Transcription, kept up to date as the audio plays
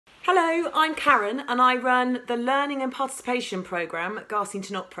Hello, I'm Karen and I run the Learning and Participation programme at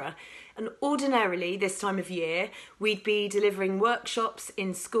Garsington Opera. And ordinarily this time of year we'd be delivering workshops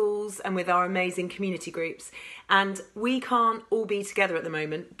in schools and with our amazing community groups. And we can't all be together at the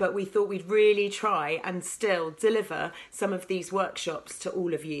moment, but we thought we'd really try and still deliver some of these workshops to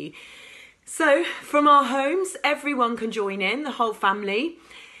all of you. So from our homes, everyone can join in, the whole family.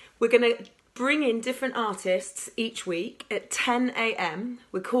 We're going to bring in different artists each week at 10 a.m.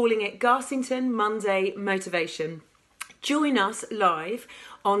 We're calling it Garsington Monday Motivation. Join us live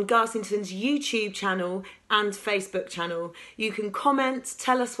on Garsington's YouTube channel and Facebook channel. You can comment,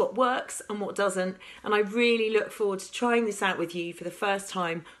 tell us what works and what doesn't, and I really look forward to trying this out with you for the first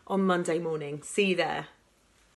time on Monday morning. See you there.